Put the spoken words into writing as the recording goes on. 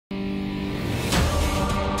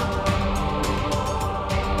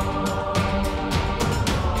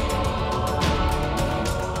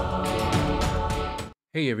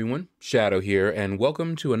Hey everyone, Shaedow here, and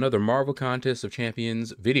welcome to another Marvel Contest of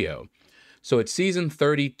Champions video. So it's season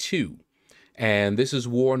 32, and this is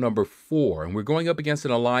war number 4, and we're going up against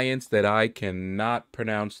an alliance that I cannot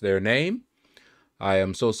pronounce their name. I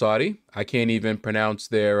am so sorry. I can't even pronounce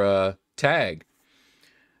their tag.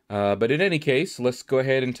 But in any case, let's go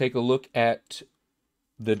ahead and take a look at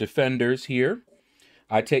the defenders here.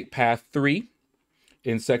 I take path 3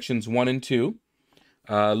 in sections 1 and 2.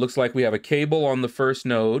 Looks like we have a cable on the first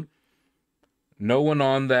node, no one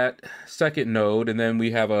on that second node, and then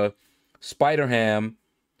we have a Spider-Ham.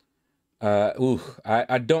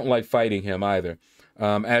 I don't like fighting him either.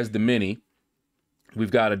 As the mini,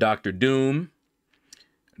 we've got a Dr. Doom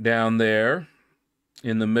down there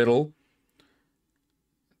in the middle.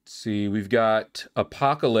 Let's see, we've got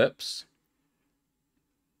Apocalypse.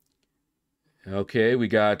 Okay, we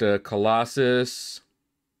got Colossus,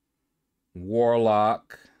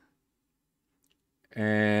 Warlock,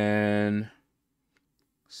 and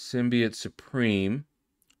Symbiote Supreme.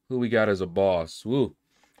 Who we got as a boss? Woo.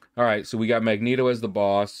 All right, so we got Magneto as the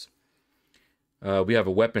boss. We have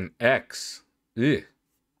a Weapon X. Ugh.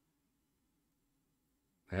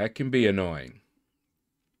 That can be annoying.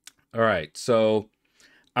 All right, so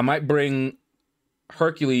I might bring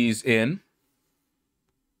Hercules in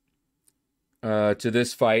to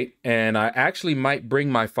this fight, and I actually might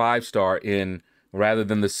bring my 5-star in rather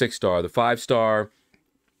than the 6-star. The 5-star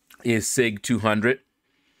is Sig 200,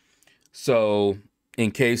 so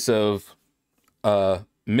in case of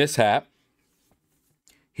mishap,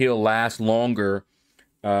 he'll last longer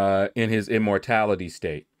in his immortality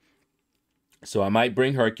state. So I might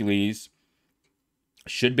bring Hercules.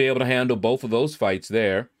 Should be able to handle both of those fights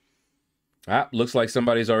there. Looks like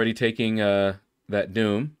somebody's already taking that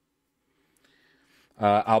Doom.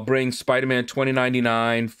 I'll bring Spider-Man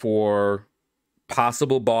 2099 for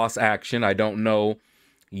possible boss action. I don't know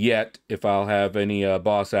yet if I'll have any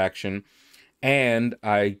boss action. And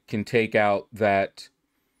I can take out that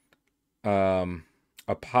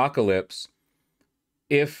Apocalypse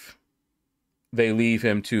if they leave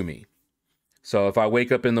him to me. So if I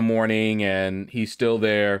wake up in the morning and he's still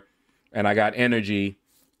there and I got energy,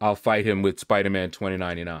 I'll fight him with Spider-Man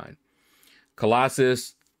 2099.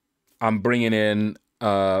 Colossus, I'm bringing in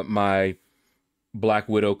my Black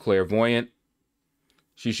Widow Clairvoyant.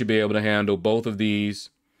 She should be able to handle both of these.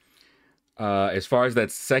 As far as that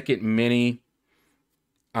second mini,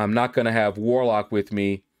 I'm not going to have Warlock with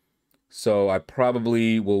me, so I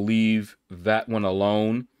probably will leave that one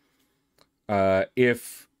alone.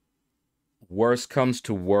 If worse comes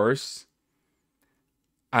to worse,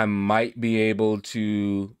 I might be able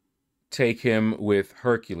to take him with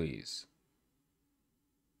Hercules.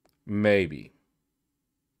 Maybe.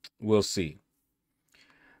 We'll see.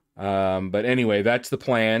 But anyway, that's the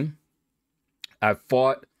plan. I've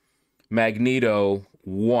fought Magneto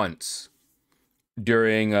once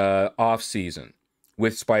during off season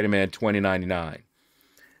with Spider-Man 2099.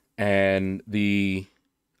 And the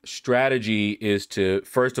strategy is to,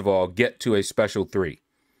 first of all, get to a special 3.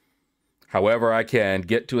 However I can,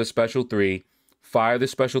 get to a special 3, fire the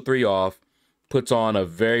special 3 off, puts on a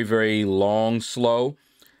very, very long slow,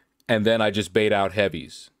 and then I just bait out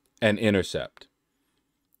heavies and intercept.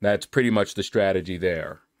 That's pretty much the strategy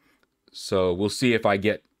there. So we'll see if I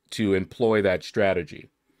get to employ that strategy.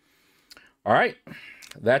 All right,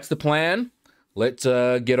 that's the plan. Let's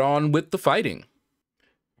get on with the fighting.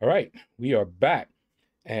 All right, we are back.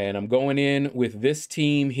 And I'm going in with this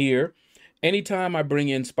team here. Anytime I bring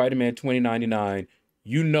in Spider-Man 2099,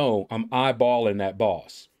 you know I'm eyeballing that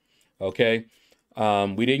boss. Okay?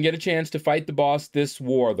 We didn't get a chance to fight the boss this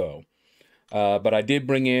war, though. But I did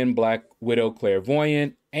bring in Black Widow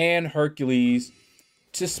Clairvoyant and Hercules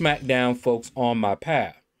to smack down folks on my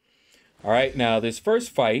path. All right, now this first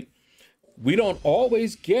fight, we don't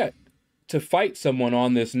always get to fight someone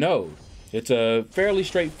on this node. It's a fairly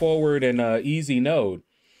straightforward and easy node.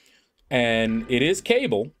 And it is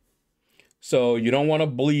Cable, so you don't want to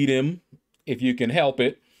bleed him if you can help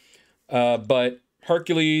it. But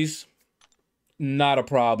Hercules, not a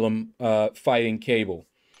problem fighting Cable.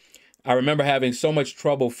 I remember having so much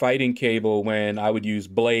trouble fighting Cable when I would use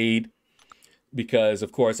Blade because,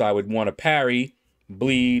 of course, I would want to parry,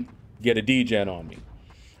 bleed, get a degen on me.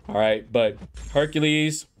 All right, but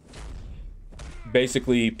Hercules,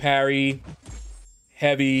 basically parry,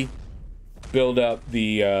 heavy, build up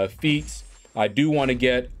the feats. I do want to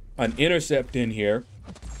get an intercept in here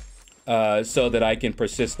so that I can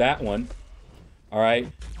persist that one. All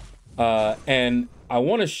right, and I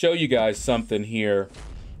want to show you guys something here.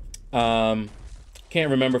 Can't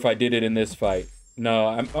remember if I did it in this fight.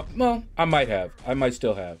 No, well, I might have. I might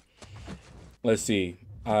still have. Let's see.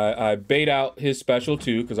 I bait out his special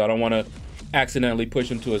 2 because I don't want to accidentally push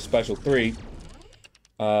him to a special 3.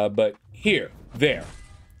 But here, there.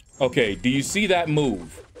 Okay, do you see that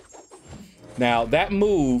move? Now, that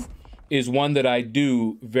move is one that I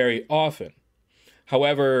do very often.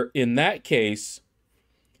 However, in that case,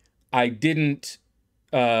 I didn't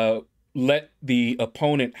let the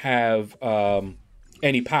opponent have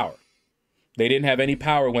any power. They didn't have any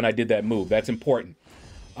power when I did that move. That's important.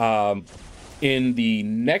 In the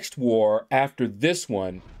next war after this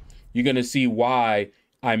one, you're going to see why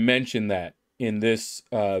I mentioned that in this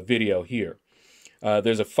video here.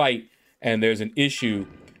 There's a fight and there's an issue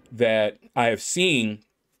that I have seen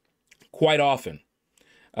quite often,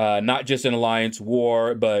 not just in Alliance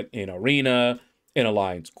War, but in Arena, in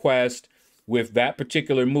Alliance Quest, with that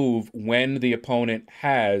particular move when the opponent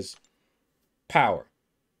has power,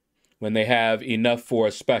 when they have enough for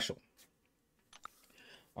a special.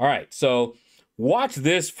 All right, so watch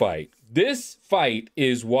this fight. This fight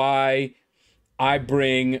is why I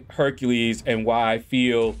bring Hercules and why I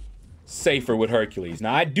feel safer with Hercules.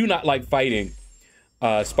 Now, I do not like fighting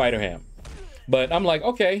Spider-Ham, but I'm like,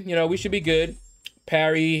 okay, you know, we should be good.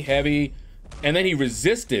 Parry, heavy, and then he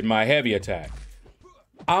resisted my heavy attack.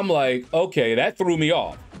 I'm like, okay, that threw me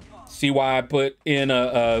off. See why I put in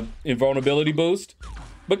a invulnerability boost?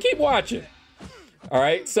 But keep watching. All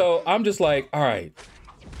right, so I'm just like, all right,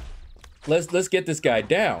 let's get this guy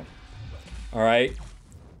down. All right,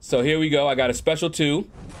 so here we go. I got a special 2.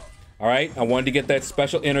 All right, I wanted to get that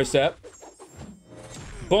special intercept.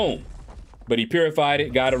 Boom. But he purified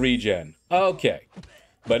it, got a regen. Okay.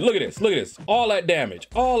 But look at this, look at this. All that damage,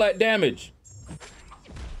 all that damage.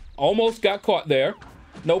 Almost got caught there.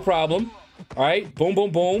 No problem. All right, boom,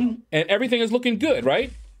 boom, boom. And everything is looking good,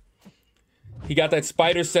 right? He got that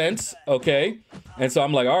spider sense, okay? And so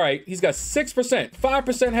I'm like, all right, he's got 6%,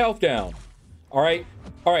 5% health down. All right,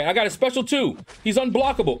 I got a special 2. He's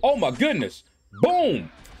unblockable. Oh my goodness.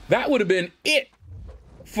 Boom. That would have been it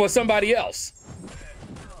for somebody else.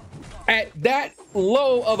 At that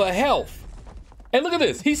low of a health. And look at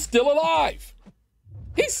this, he's still alive.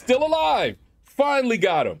 He's still alive. Finally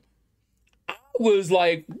got him. I was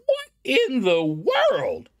like, what in the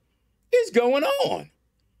world is going on?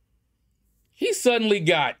 He suddenly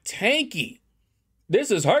got tanky.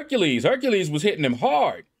 This is Hercules. Hercules was hitting him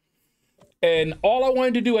hard. And all I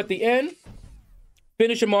wanted to do at the end,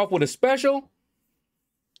 finish him off with a special,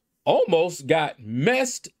 almost got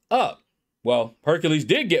messed up. Well, Hercules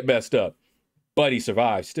did get messed up, but he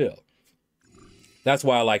survived still. That's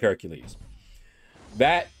why I like Hercules.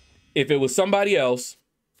 That, if it was somebody else,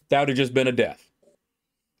 that would have just been a death.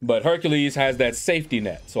 But Hercules has that safety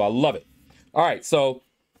net, so I love it. All right, so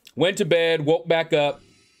went to bed, woke back up,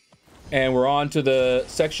 and we're on to the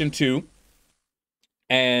section 2.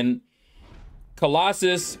 And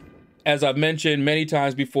Colossus, as I've mentioned many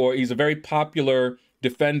times before, he's a very popular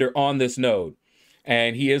defender on this node.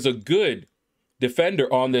 And he is a good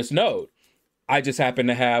defender on this node. I just happen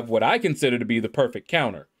to have what I consider to be the perfect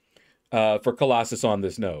counter for Colossus on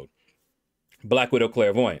this node. Black Widow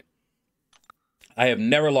Clairvoyant. I have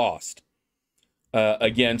never lost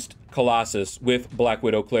against Colossus with Black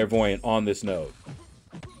Widow Clairvoyant on this node.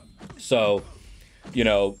 So, you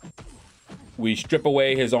know, we strip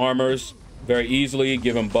away his armors very easily,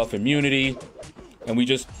 give him buff immunity, and we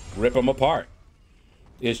just rip him apart.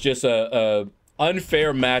 It's just a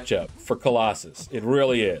unfair matchup for Colossus. It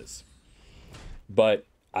really is. But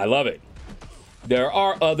I love it. There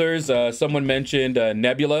are others. Someone mentioned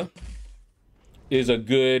Nebula is a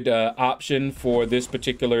good option for this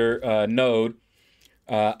particular node.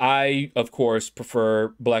 I, of course,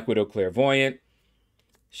 prefer Black Widow Clairvoyant.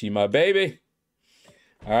 She my baby.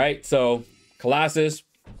 All right, so Colossus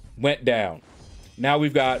went down. Now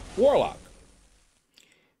we've got Warlock.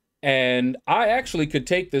 And I actually could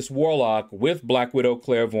take this Warlock with Black Widow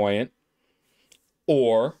Clairvoyant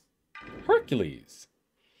or Hercules.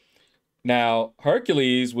 Now,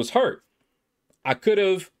 Hercules was hurt. I could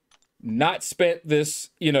have not spent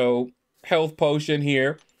this, you know, health potion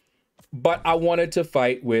here, but I wanted to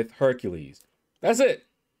fight with Hercules. That's it.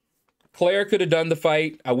 Claire could have done the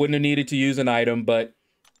fight. I wouldn't have needed to use an item, but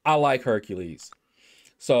I like Hercules.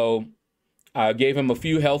 So I gave him a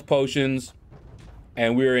few health potions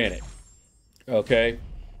and we're in it. Okay.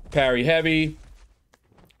 Parry heavy.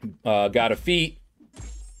 Got a feat.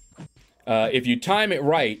 If you time it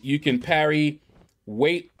right, you can parry,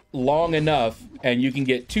 wait long enough, and you can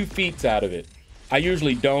get 2 feats out of it. I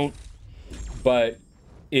usually don't, but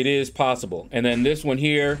it is possible. And then this one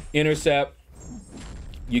here, intercept,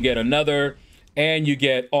 you get another, and you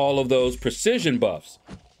get all of those precision buffs.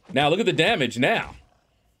 Now look at the damage now.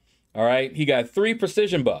 All right, he got 3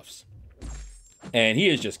 precision buffs, and he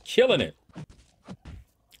is just killing it.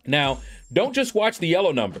 Now, don't just watch the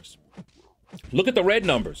yellow numbers. Look at the red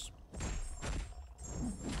numbers.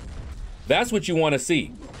 That's what you want to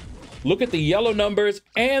see. Look at the yellow numbers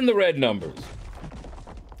and the red numbers.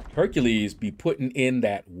 Hercules be putting in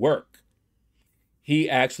that work. He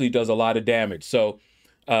actually does a lot of damage. So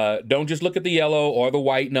don't just look at the yellow or the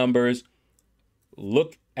white numbers.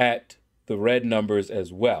 Look at the red numbers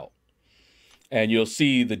as well. And you'll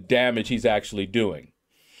see the damage he's actually doing.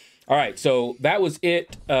 All right, so that was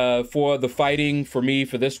it for the fighting for me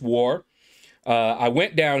for this war. I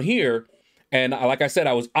went down here, and like I said,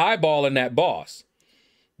 I was eyeballing that boss.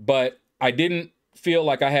 But I didn't feel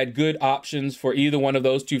like I had good options for either one of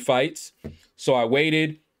those 2 fights. So I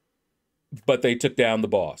waited, but they took down the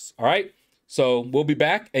boss. All right, so we'll be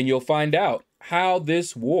back, and you'll find out how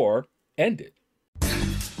this war ended.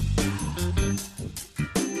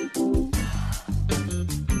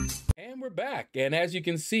 And we're back, and as you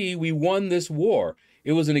can see, we won this war.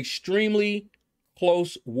 It was an extremely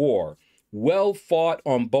close war, well fought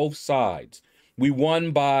on both sides. We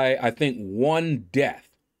won by, I think, 1 death.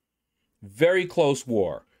 Very close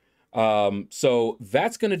war. So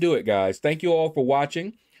that's going to do it, guys. Thank you all for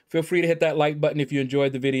watching. Feel free to hit that like button if you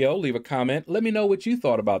enjoyed the video. Leave a comment. Let me know what you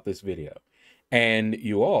thought about this video. And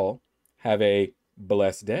you all have a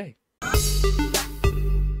blessed day.